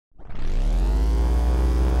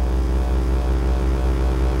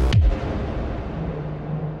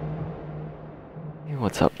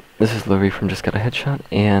this is Louie from Just Got a Headshot,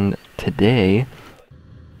 and today...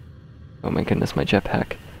 Oh my goodness, my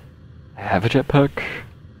jetpack. I have a jetpack.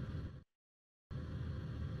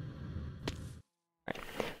 Alright,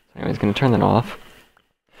 so anyways, gonna turn that off.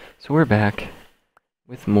 So we're back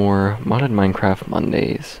with more modded Minecraft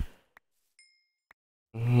Mondays.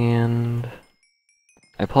 And...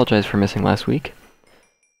 I apologize for missing last week.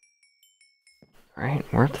 Alright,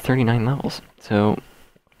 we're up to 39 levels, so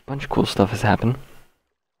a bunch of cool stuff has happened.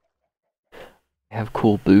 I have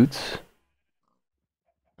cool boots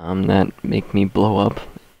that make me blow up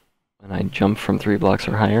when I jump from 3 blocks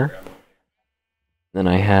or higher. Then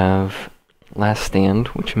I have Last Stand,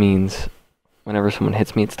 which means whenever someone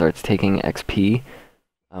hits me, it starts taking XP.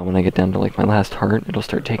 When I get down to like my last heart, it'll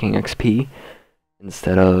start taking XP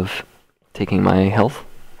instead of taking my health.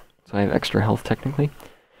 So I have extra health technically.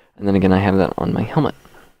 And then again, I have that on my helmet.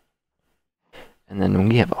 And then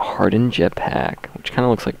we have a hardened jetpack, which kind of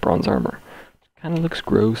looks like bronze armor. Kind of looks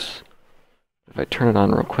gross. If I turn it on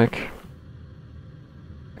real quick,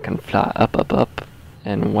 I can fly up, up, up.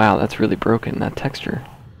 And wow, that's really broken, that texture.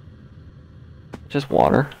 Just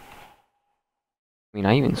water. I mean,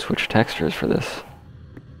 I even switched textures for this.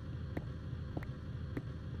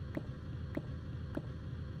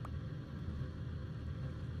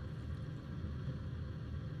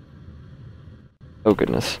 Oh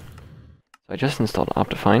goodness. So I just installed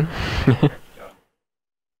Optifine.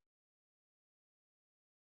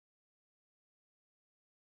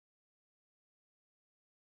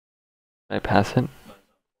 Did I pass it?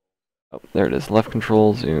 Oh, there it is. Left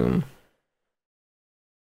control, zoom.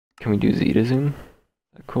 Can we do Z to zoom? Is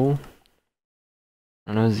that cool?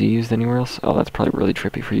 I don't know, Z used anywhere else? Oh, that's probably really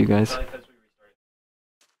trippy for you guys.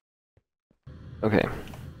 Okay.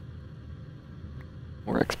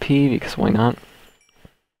 More XP, because why not?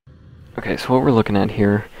 Okay, so what we're looking at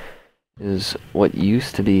here is what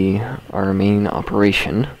used to be our main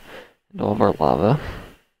operation and all of our lava.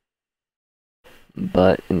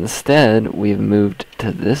 But instead, we've moved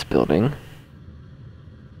to this building,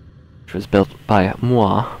 which was built by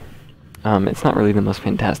moi. It's not really the most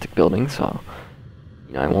fantastic building, so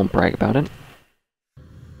you know, I won't brag about it.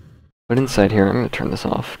 But inside here, I'm going to turn this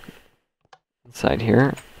off. Inside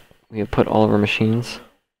here, we have put all of our machines.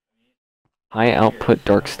 High output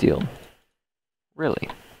dark steel. Really?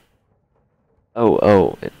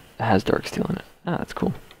 Oh, it has dark steel in it. Ah, that's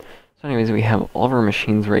cool. So anyways, we have all of our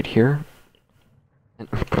machines right here.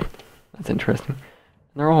 That's interesting. And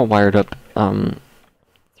they're all wired up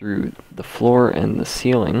through the floor and the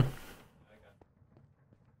ceiling.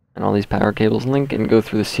 And all these power cables link and go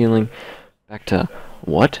through the ceiling back to,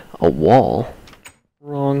 what? A wall?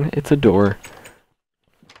 Wrong, it's a door.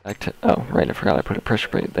 Back to, oh, right, I forgot I put a pressure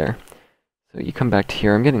plate there. So you come back to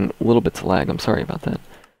here. I'm getting little bits of lag, I'm sorry about that.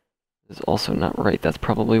 This is also not right, that's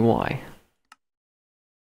probably why.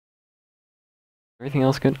 Everything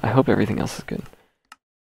else good? I hope everything else is good.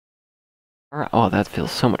 Alright, oh, that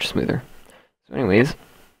feels so much smoother. So anyways,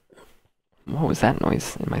 what was that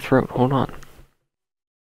noise in my throat? Hold on.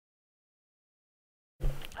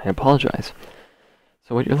 I apologize.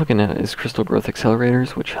 So what you're looking at is crystal growth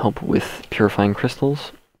accelerators, which help with purifying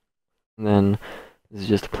crystals. And then this is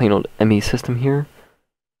just a plain old ME system here,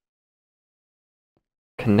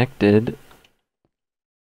 connected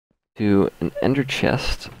to an ender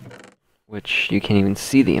chest, which you can't even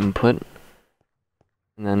see the input.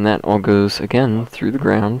 And then that all goes, again, through the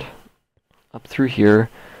ground, up through here,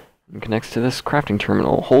 and connects to this crafting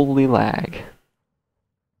terminal. Holy lag.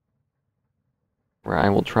 Where I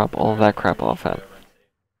will drop all of that crap off at.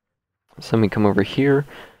 So let me come over here.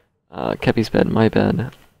 Kepi's bed, my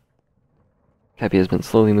bed. Kepi has been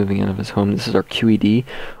slowly moving out of his home. This is our QED,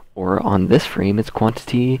 or on this frame, it's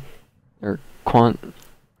quantity, or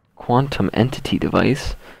quantum entity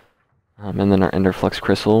device. And then our ender flux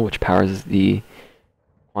crystal, which powers the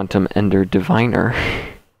quantum ender diviner.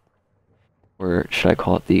 Or should I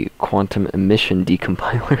call it the quantum emission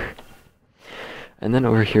decompiler? And then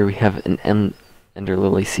over here we have an ender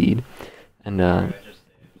lily seed, and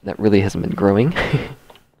that really hasn't been growing.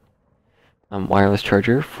 Wireless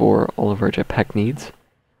charger for all of our jetpack needs.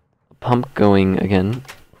 A pump going, again,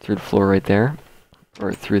 through the floor right there,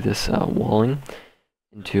 or through this walling,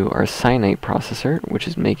 into our cyanite processor, which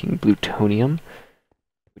is making plutonium,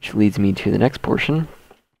 which leads me to the next portion.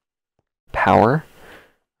 Power.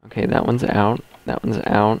 Okay, that one's out, that one's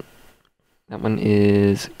out. That one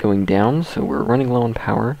is going down, so we're running low on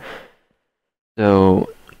power. So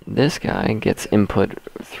this guy gets input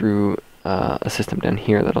through a system down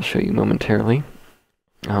here that I'll show you momentarily,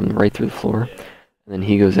 right through the floor. And then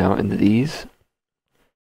he goes out into these.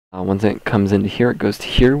 Once it comes into here, it goes to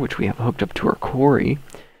here, which we have hooked up to our quarry.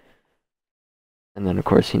 And then, of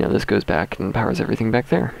course, you know, this goes back and powers everything back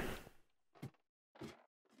there.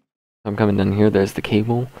 I'm coming down here, there's the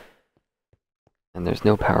cable. And there's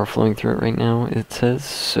no power flowing through it right now, it says,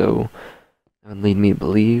 so that would lead me to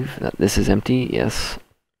believe that this is empty, yes.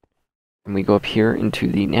 And we go up here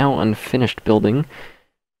into the now unfinished building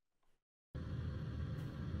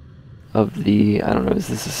of the, I don't know, is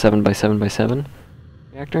this a 7x7x7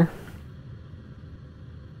 reactor?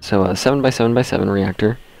 So a 7x7x7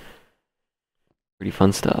 reactor. Pretty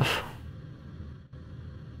fun stuff.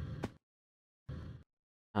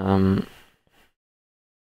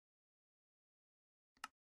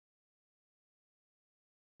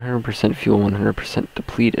 100% fuel, 100%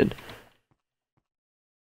 depleted.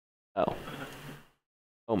 Oh.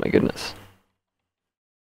 Oh my goodness.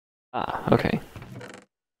 Ah, okay.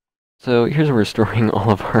 So here's where we're storing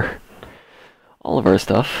all of our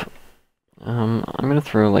stuff. I'm gonna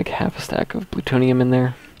throw like half a stack of plutonium in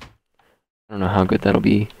there. I don't know how good that'll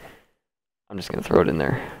be. I'm just gonna throw it in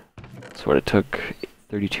there. That's what it took.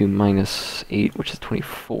 32 minus 8, which is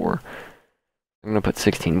 24. I'm gonna put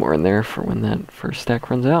 16 more in there for when that first stack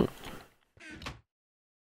runs out.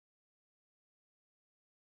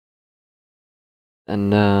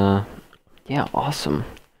 And yeah, awesome.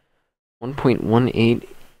 1.18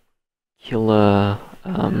 kilo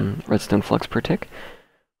redstone flux per tick,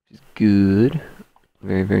 which is good.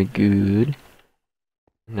 Very, very good.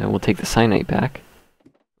 Now we'll take the cyanite back.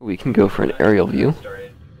 We can go for an aerial view.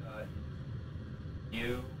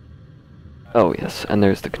 Oh yes, and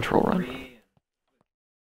there's the control run.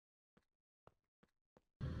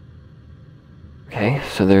 Okay,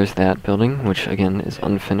 so there's that building, which again is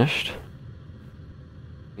unfinished.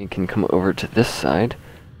 We can come over to this side,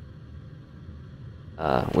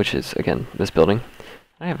 which is, again, this building.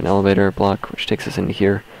 I have an elevator block, which takes us into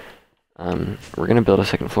here. We're going to build a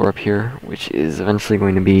second floor up here, which is eventually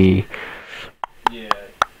going to be...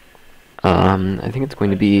 I think it's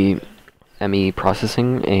going to be ME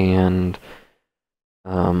processing and...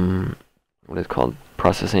 what is it called?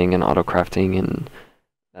 Processing and auto-crafting and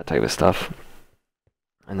that type of stuff.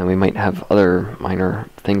 And then we might have other minor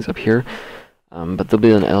things up here. But there'll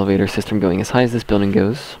be an elevator system going as high as this building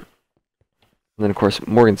goes. And then, of course,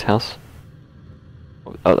 Morgan's house.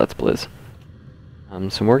 Oh, that's Blizz.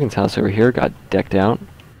 So Morgan's house over here got decked out.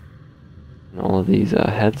 And all of these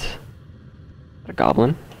heads. A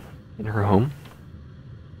goblin in her home.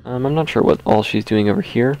 I'm not sure what all she's doing over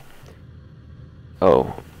here.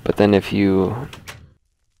 Oh, but then if you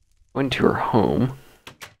go into her home...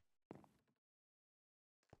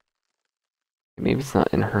 Maybe it's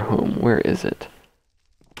not in her home. Where is it?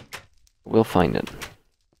 We'll find it.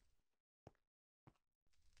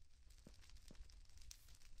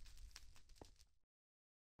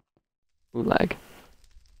 Ooh, lag.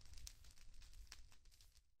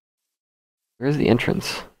 Where's the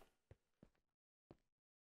entrance?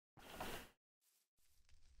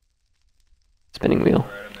 Spinning wheel.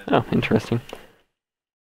 Oh, interesting.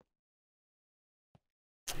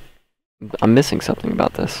 I'm missing something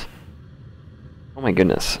about this. Oh my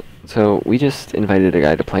goodness. So we just invited a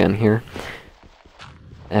guy to play on here.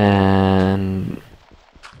 And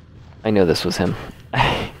I know this was him.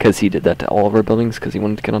 Because he did that to all of our buildings because he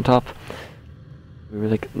wanted to get on top. We were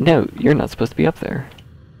like, no, you're not supposed to be up there.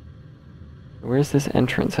 Where's this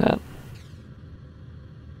entrance at?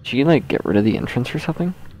 Did she like get rid of the entrance or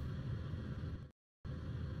something?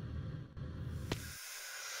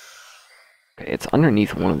 Okay, it's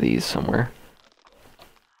underneath one of these somewhere.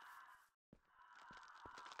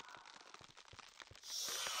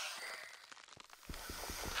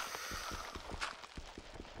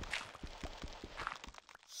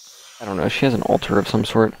 I don't know, she has an altar of some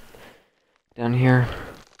sort down here.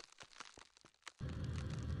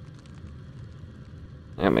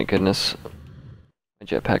 Oh my goodness. My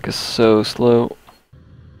jetpack is so slow.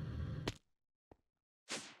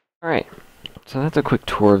 Alright, so that's a quick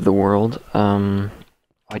tour of the world. I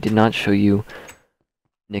did not show you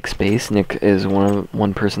Nick's base. Nick is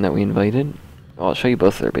one person that we invited. Well, I'll show you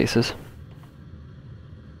both their bases.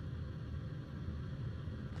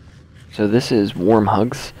 So this is Warm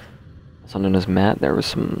Hugs. Also known as Matt. There was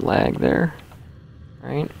some lag there.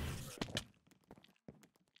 Right?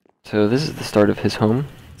 So this is the start of his home.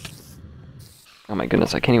 Oh my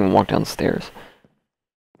goodness, I can't even walk downstairs.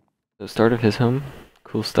 So start of his home.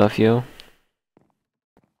 Cool stuff, yo.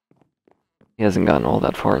 He hasn't gotten all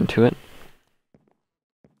that far into it.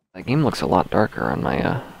 That game looks a lot darker on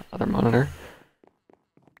my other monitor.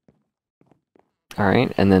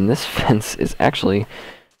 Alright, and then this fence is actually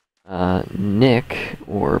Nick,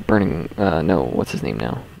 or Burning, no, what's his name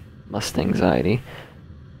now? Mustanxiety.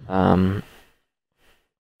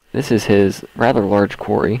 this is his rather large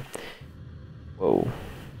quarry. Whoa,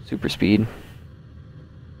 super speed.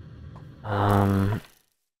 Wow.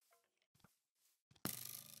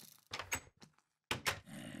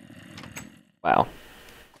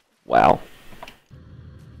 Wow.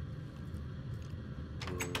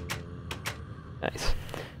 Nice.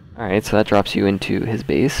 Alright, so that drops you into his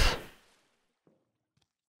base,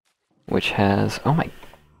 which has... Oh my...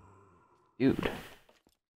 Dude.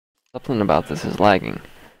 Something about this is lagging.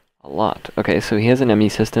 A lot. Okay, so he has an ME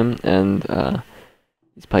system, and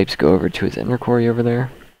these pipes go over to his inner quarry over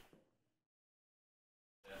there.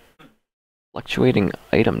 Fluctuating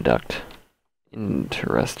item duct.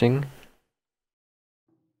 Interesting.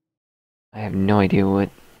 I have no idea what...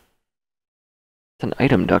 It's an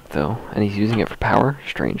item duct, though, and he's using it for power?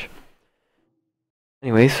 Strange.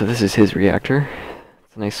 Anyway, so this is his reactor.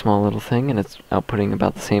 It's a nice small little thing, and it's outputting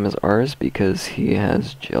about the same as ours because he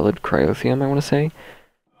has gelid cryothium, I want to say.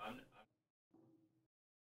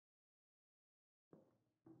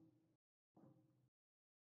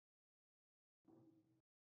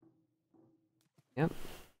 Yep.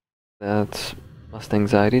 That's Must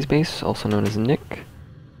Anxiety's base, also known as Nick.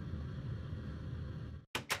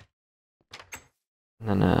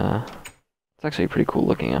 And then, it's actually a pretty cool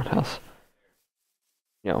looking outhouse.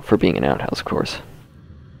 You know, for being an outhouse, of course.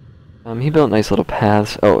 He built nice little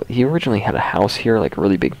paths. Oh, he originally had a house here, like a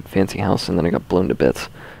really big fancy house, and then it got blown to bits.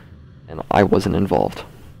 And I wasn't involved.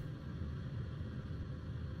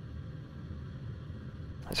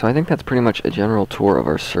 So I think that's pretty much a general tour of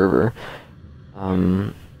our server.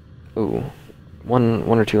 Ooh, one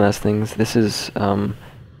or two last things. This is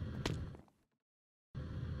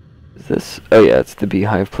this? Oh yeah, it's the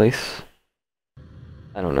beehive place.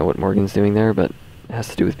 I don't know what Morgan's doing there, but it has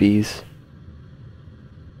to do with bees.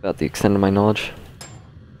 About the extent of my knowledge.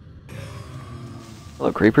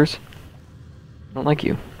 Hello, creepers. I don't like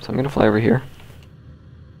you, so I'm gonna fly over here.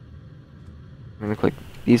 I'm gonna click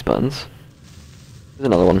these buttons. There's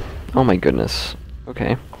another one. Oh my goodness.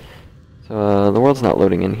 Okay. So, the world's not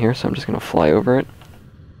loading in here, so I'm just gonna fly over it.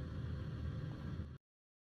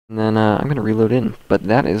 And then, I'm gonna reload in. But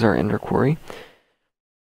that is our ender quarry.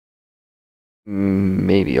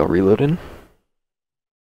 Maybe I'll reload in.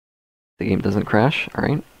 The game doesn't crash,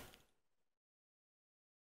 alright.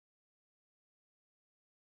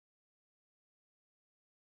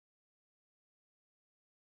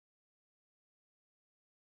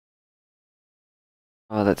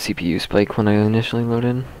 Oh, that CPU spike when I initially load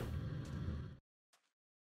in.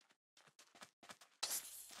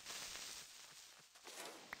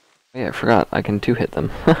 Oh yeah, I forgot. I can two-hit them.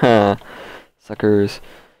 Haha, suckers.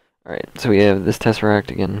 Alright, so we have this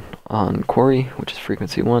Tesseract again on Quarry, which is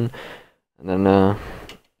frequency 1. And then,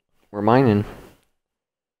 we're mining.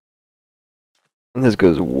 And this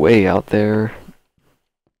goes way out there.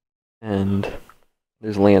 And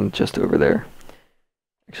there's land just over there.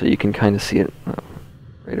 Actually, you can kind of see it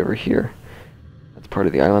right over here. That's part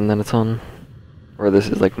of the island that it's on. Or this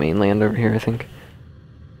is like mainland over here, I think.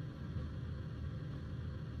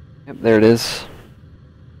 Yep, there it is.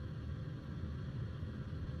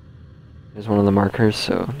 There's one of the markers,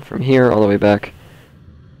 so from here all the way back.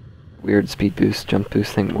 Weird speed boost, jump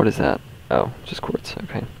boost thing. What is that? Oh, just quartz,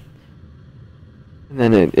 okay. And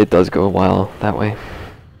then it does go a while that way.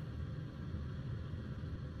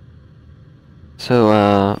 So,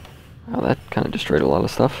 well, that kind of destroyed a lot of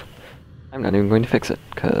stuff. I'm not even going to fix it,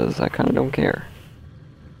 because I kind of don't care.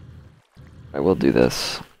 I will do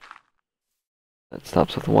this. That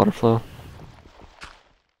stops with the water flow.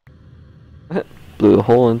 Blew a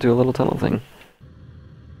hole into a little tunnel thing.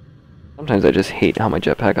 Sometimes I just hate how my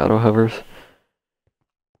jetpack auto hovers.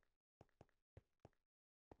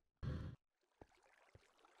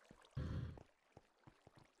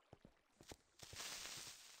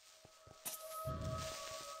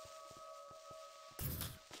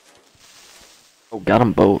 Oh, got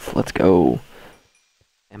them both. Let's go.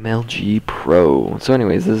 MLG Pro. So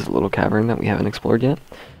anyways, this is a little cavern that we haven't explored yet.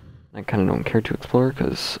 I kind of don't care to explore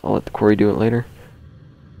because I'll let the quarry do it later.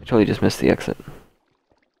 I totally just missed the exit.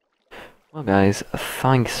 Well guys,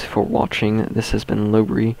 thanks for watching. This has been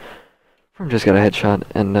Lobry from Just Got a Headshot,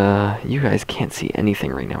 and you guys can't see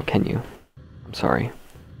anything right now, can you? I'm sorry.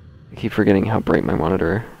 I keep forgetting how bright my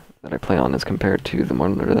monitor that I play on is compared to the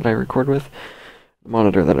monitor that I record with. The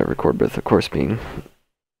monitor that I record with, of course, being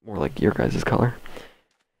more like your guys' color.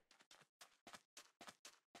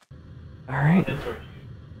 Alright.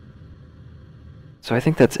 So I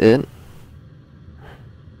think that's it.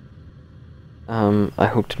 I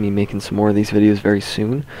hope to be making some more of these videos very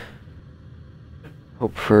soon.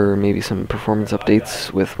 Hope for maybe some performance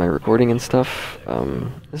updates with my recording and stuff.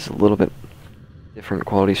 This is a little bit different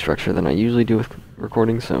quality structure than I usually do with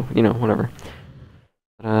recording, so, you know, whatever.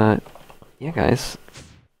 But, yeah, guys,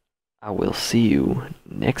 I will see you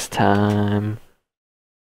next time.